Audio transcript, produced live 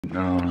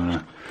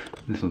Our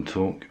little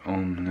talk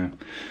on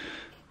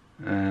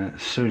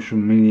social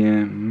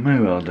media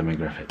mobile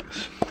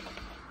demographics.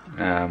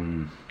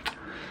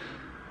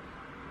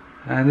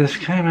 This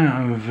came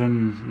out of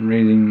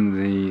reading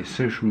the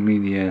social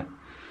media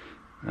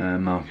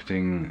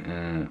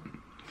marketing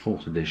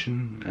 4th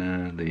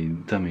edition, the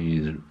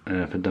dummies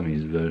for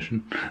dummies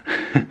version,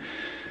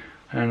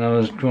 and I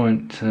was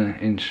quite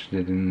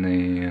interested in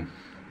the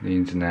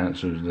ins and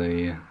outs of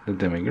the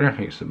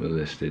demographics that were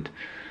listed.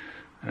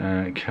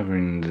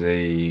 Covering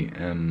the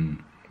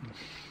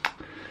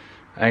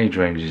age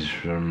ranges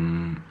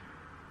from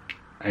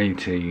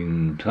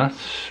 18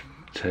 plus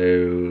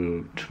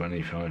to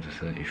 25 to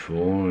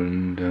 34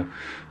 and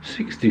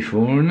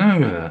 64 and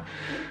over,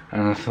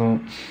 and I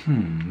thought,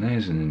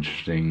 there's an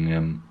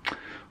interesting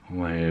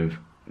way of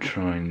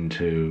trying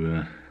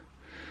to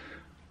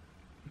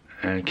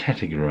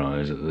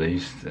categorise at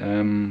least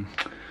the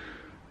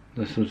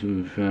sort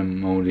of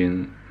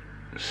audience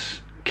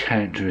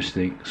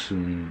characteristics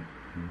and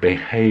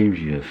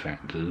behaviour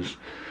factors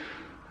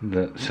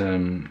that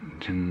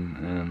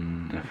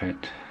can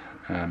affect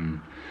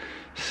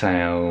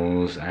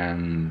sales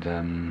and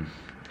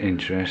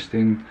interest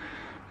in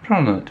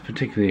product,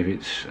 particularly if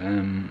it's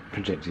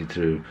projected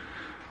through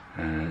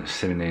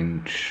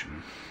 7-inch,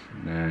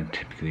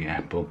 typically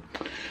Apple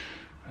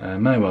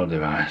mobile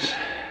device,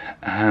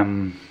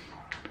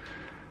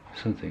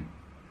 something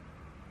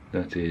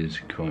that is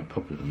quite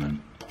popular at the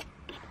moment.